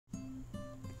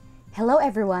Hello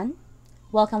everyone!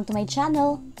 Welcome to my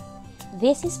channel!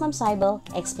 This is Ma'am SYBEL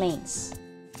Explains.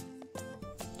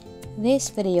 This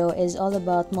video is all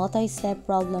about multi-step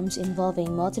problems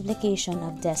involving multiplication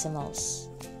of decimals.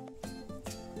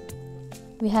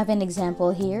 We have an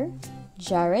example here.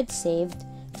 Jared saved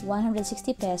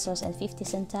 160 pesos and 50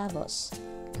 centavos.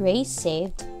 Grace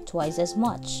saved twice as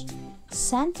much.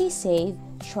 Santi saved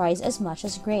twice as much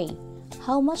as Gray.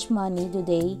 How much money do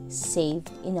they save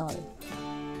in all?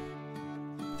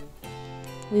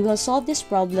 We will solve this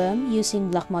problem using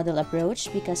block model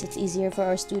approach because it's easier for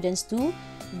our students to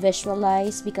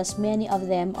visualize because many of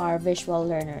them are visual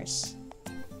learners.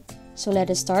 So let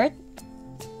us start.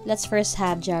 Let's first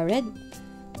have Jared.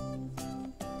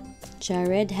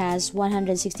 Jared has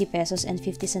 160 pesos and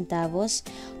 50 centavos.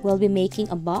 We'll be making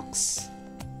a box.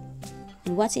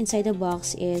 And what's inside the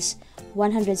box is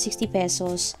 160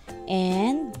 pesos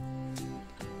and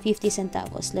 50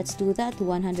 centavos. Let's do that.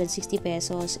 160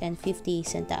 pesos and 50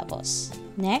 centavos.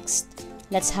 Next,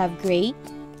 let's have Gray.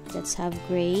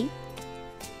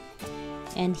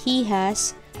 And he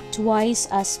has twice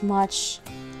as much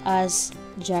as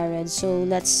Jared. So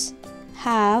let's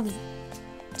have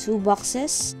two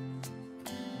boxes.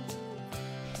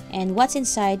 And what's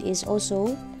inside is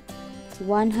also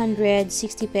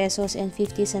 160 pesos and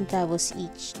 50 centavos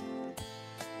each.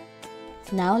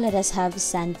 Now let us have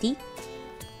Santi.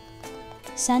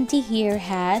 Santi here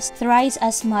has thrice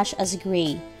as much as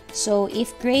Gray. So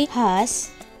if Gray has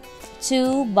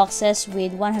two boxes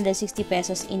with 160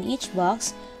 pesos in each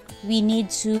box, we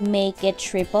need to make it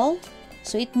triple.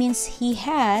 So it means he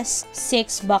has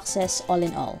 6 boxes all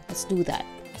in all. Let's do that.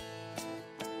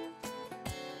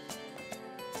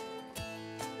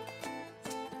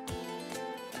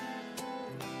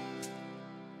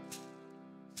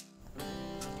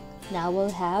 Now we'll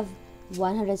have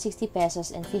 160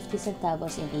 pesos and 50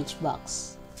 centavos in each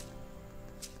box.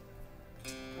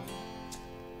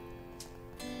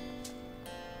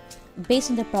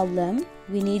 Based on the problem,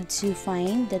 we need to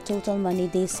find the total money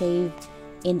they save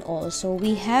in all. So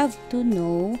we have to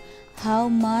know how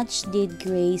much did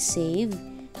Gray save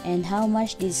and how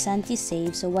much did Santi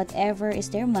save. So whatever is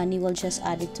their money, we'll just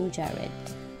add it to Jared.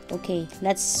 Okay,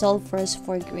 let's solve first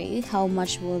for Gray. How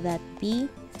much will that be?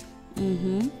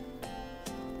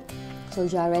 So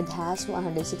Jared has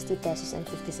 160 pesos and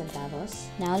 50 centavos.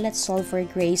 Now let's solve for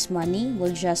Gray's money.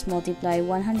 We'll just multiply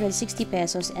 160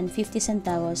 pesos and 50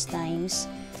 centavos times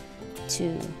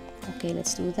 2. Okay,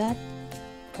 let's do that.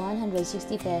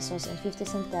 160 pesos and 50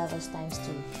 centavos times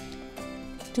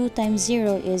 2. 2 times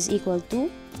 0 is equal to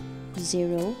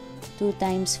 0. 2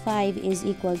 times 5 is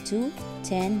equal to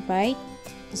 10, right?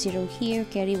 0 here,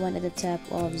 carry 1 at the top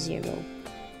of 0.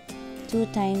 2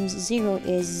 times 0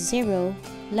 is 0.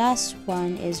 Last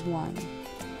 1 is 1.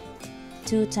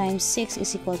 2 times 6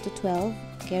 is equal to 12.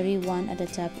 Carry 1 at the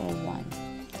top of 1.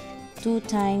 2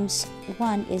 times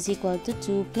 1 is equal to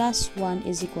 2 plus 1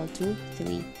 is equal to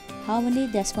 3. How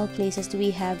many decimal places do we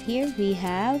have here? We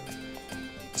have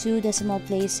 2 decimal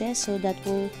places, so that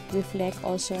will reflect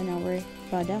also in our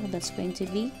product. That's going to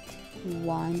be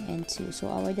 1 and 2. So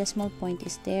our decimal point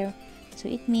is there. So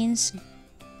it means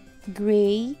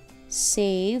Gray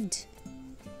saved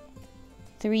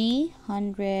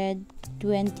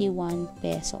 321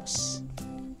 pesos.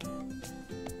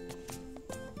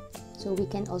 So we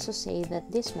can also say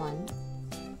that this one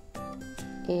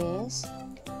is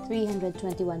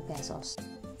 321 pesos.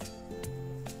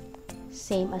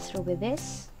 Same as with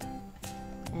this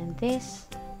and this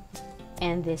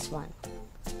and this one.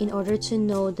 In order to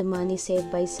know the money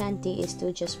saved by Santi is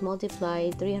to just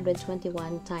multiply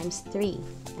 321 times 3.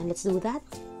 And let's do that.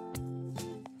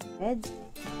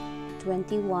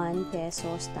 21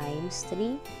 pesos times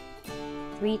 3.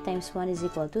 3 times 1 is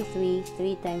equal to 3.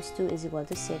 3 times 2 is equal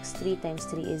to 6. 3 times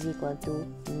 3 is equal to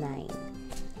 9.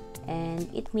 And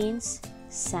it means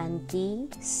Santi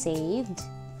saved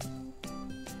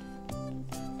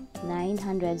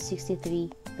 963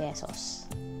 pesos.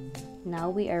 Now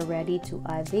we are ready to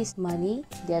add this money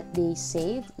that they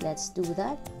saved. Let's do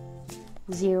that.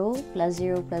 0 plus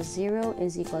 0 plus 0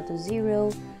 is equal to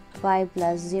 0. 5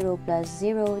 plus 0 plus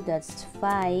 0, that's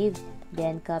 5.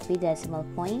 Then copy decimal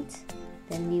point.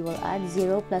 Then we will add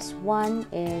 0 plus 1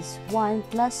 is 1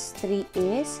 plus 3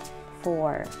 is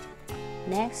 4.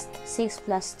 Next, 6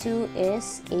 plus 2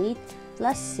 is 8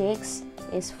 plus 6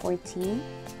 is 14.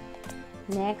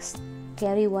 Next,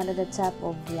 carry 1 at the top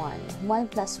of 1. 1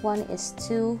 plus 1 is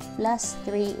 2 plus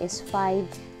 3 is 5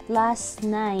 plus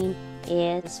 9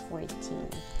 is 14.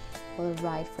 We'll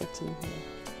write 14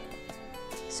 here.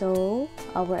 So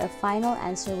our final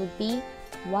answer would be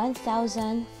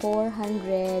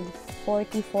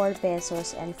 1,444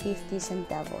 pesos and 50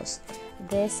 centavos.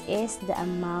 This is the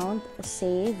amount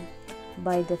saved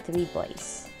by the three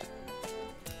boys.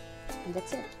 And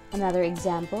that's it. Another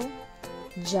example.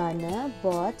 Jana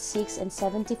bought 6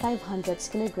 7/75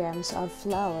 kilograms of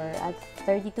flour at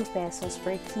 32 pesos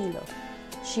per kilo.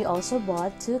 She also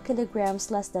bought 2 kilograms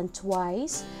less than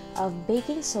twice of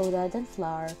baking soda than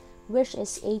flour, which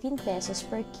is 18 pesos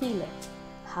per kilo.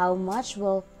 How much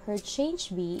will her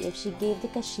change be if she gave the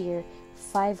cashier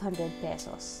 500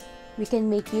 pesos? We can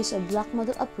make use of block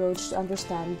model approach to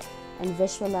understand and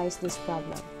visualize this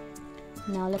problem.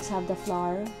 Now let's have the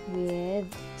flour with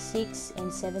 6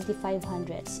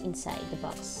 7/75 inside the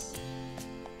box.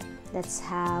 Let's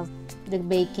have the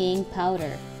baking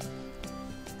powder.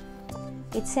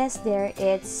 It says there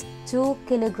it's 2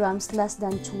 kilograms less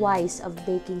than twice of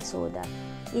baking soda.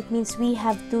 It means we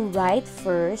have to write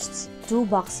first 2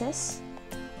 boxes.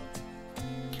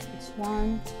 It's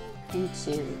 1 and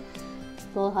 2.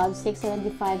 We'll have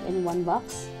 675 in one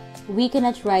box. We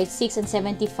cannot write 6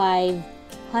 7/75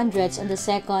 on the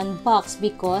second box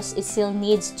because it still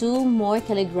needs 2 more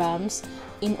kilograms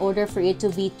in order for it to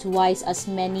be twice as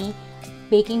many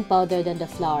baking powder than the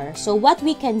flour. So what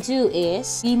we can do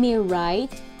is we may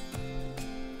write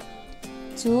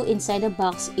 2 inside the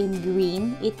box in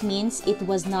green. It means it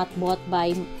was not bought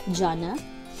by Jana.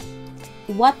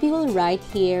 What we will write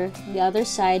here, the other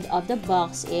side of the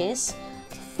box, is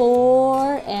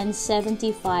 4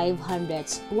 7/75.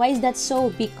 Why is that so?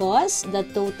 Because the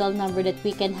total number that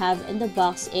we can have in the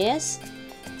box is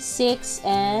 6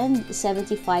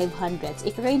 7/75.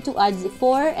 If you're going to add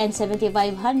 4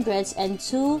 7/75 and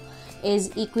 2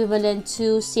 is equivalent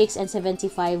to 6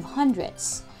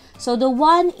 7/75. So the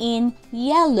one in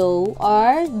yellow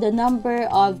are the number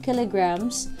of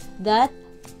kilograms that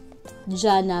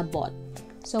Jana bought.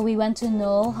 So we want to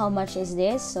know how much is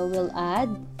this. So we'll add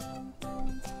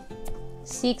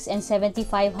 6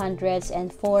 7/75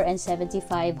 and 4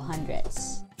 7/75.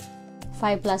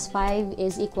 5 plus 5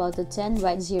 is equal to 10.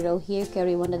 Write 0 here.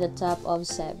 Carry 1 at the top of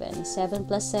 7. 7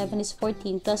 plus 7 is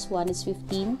 14 plus 1 is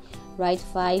 15. Write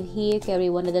 5 here. Carry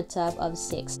 1 at the top of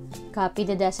 6. Copy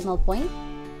the decimal point.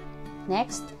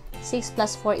 Next, 6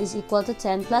 plus 4 is equal to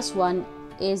 10 plus 1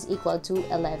 is equal to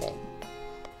 11.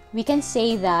 We can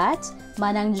say that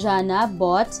Manang Jana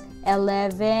bought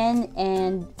 11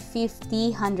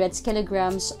 50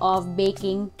 kilograms of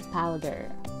baking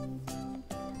powder.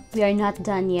 We are not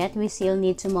done yet. We still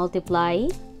need to multiply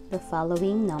the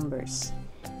following numbers.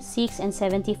 6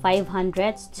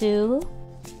 7/75 to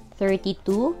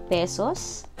 32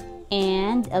 pesos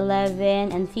and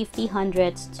 11 50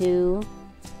 to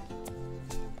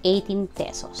 18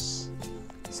 pesos,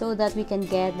 so that we can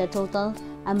get the total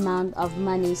amount of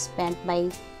money spent by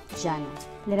Jana.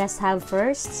 Let us have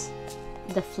first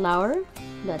the flour.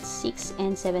 That's 6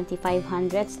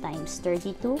 7/75 times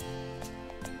 32.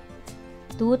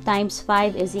 2 times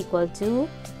 5 is equal to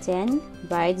 10.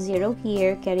 Write 0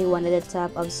 here. Carry 1 at the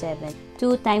top of 7.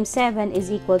 2 times 7 is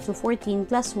equal to 14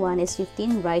 plus 1 is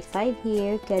 15. Write 5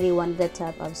 here. Carry 1 at the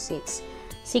top of 6.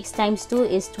 6 times 2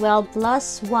 is 12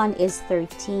 plus 1 is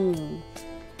 13.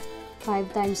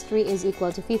 5 times 3 is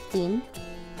equal to 15.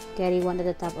 Carry 1 at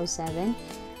the top of 7.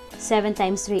 7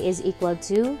 times 3 is equal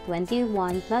to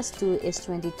 21 plus 2 is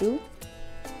 22.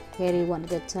 Carry 1 at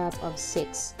the top of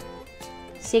 6.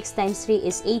 6 times 3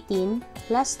 is 18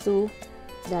 plus 2,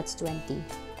 that's 20.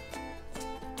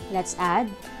 Let's add.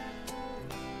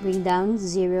 Bring down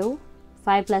 0.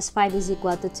 5 plus 5 is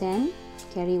equal to 10.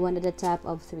 Carry 1 at the top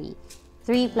of 3.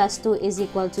 3 plus 2 is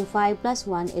equal to 5 plus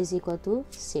 1 is equal to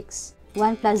 6.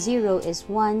 1 plus 0 is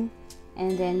 1,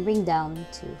 and then bring down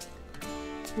 2.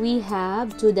 We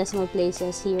have 2 decimal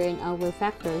places here in our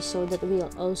factors, so that will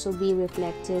also be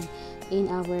reflected in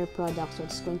our product. So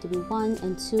it's going to be 1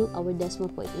 and 2. Our decimal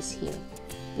point is here.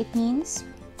 It means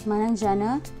Manang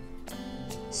Jana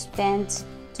spent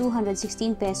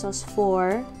 216 pesos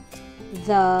for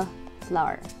the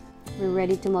flour. We're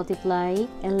ready to multiply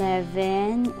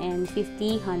 11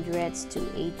 50 to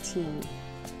 18.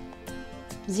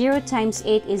 0 times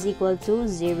 8 is equal to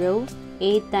 0.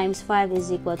 8 times 5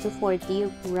 is equal to 40.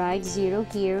 Write 0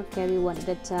 here. Carry 1 at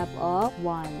the top of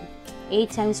 1. 8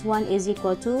 times 1 is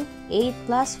equal to 8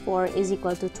 plus 4 is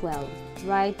equal to 12.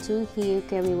 Write 2 here.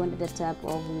 Carry 1 at the top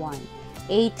of 1.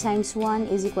 8 times 1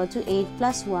 is equal to 8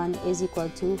 plus 1 is equal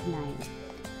to 9.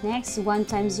 Next, 1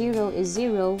 times 0 is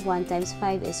 0. 1 times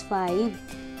 5 is 5.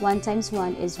 1 times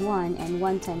 1 is 1. And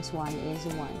 1 times 1 is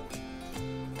 1.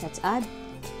 Let's add.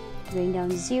 Bring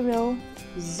down 0.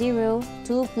 0.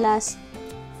 2 plus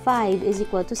 5 is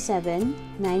equal to 7.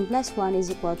 9 plus 1 is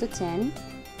equal to 10.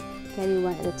 carry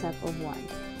 1 at the top of 1.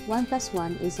 1 plus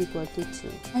 1 is equal to 2.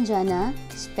 And Jana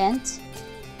spent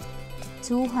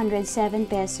 207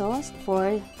 pesos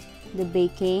for the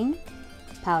baking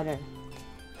powder.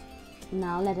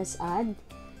 Now let us add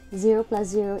 0 plus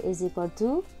 0 is equal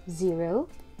to 0.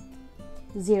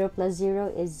 0 plus 0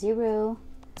 is 0.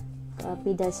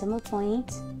 Copy decimal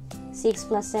point. 6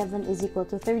 plus 7 is equal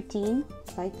to 13.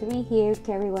 Write 3 here,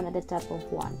 carry 1 at the top of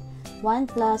 1. 1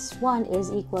 plus 1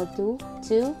 is equal to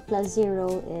 2 plus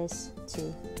 0 is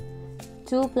 2.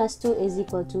 2 plus 2 is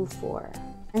equal to 4.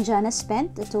 And Jana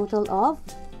spent a total of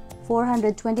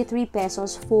 423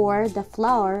 pesos for the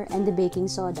flour and the baking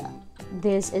soda.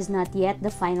 This is not yet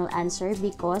the final answer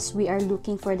because we are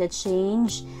looking for the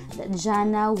change that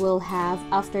Jana will have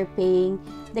after paying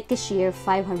the cashier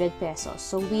 500 pesos.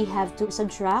 So we have to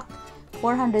subtract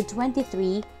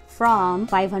 423 from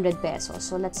 500 pesos.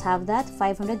 So let's have that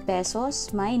 500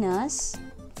 pesos minus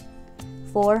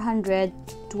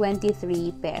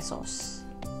 423 pesos.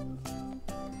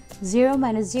 0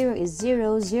 minus 0 is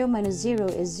 0. 0 minus 0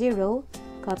 is 0.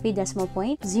 Copy decimal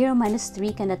point. 0 minus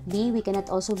 3 cannot be. We cannot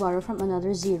also borrow from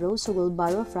another 0. So we'll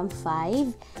borrow from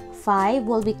 5. 5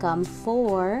 will become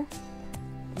 4.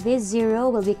 This 0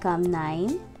 will become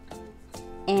 9.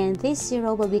 And this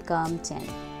 0 will become 10.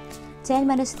 10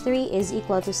 minus 3 is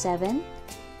equal to 7.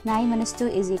 9 minus 2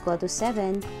 is equal to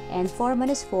 7. And 4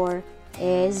 minus 4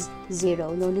 is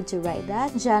 0. No need to write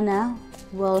that. Jana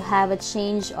will have a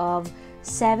change of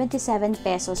 77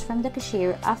 pesos from the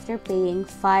cashier after paying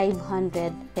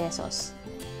 500 pesos.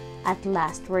 At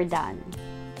last, we're done.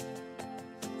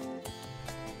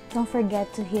 Don't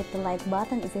forget to hit the like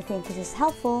button if you think this is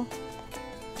helpful.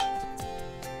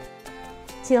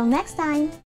 Till next time!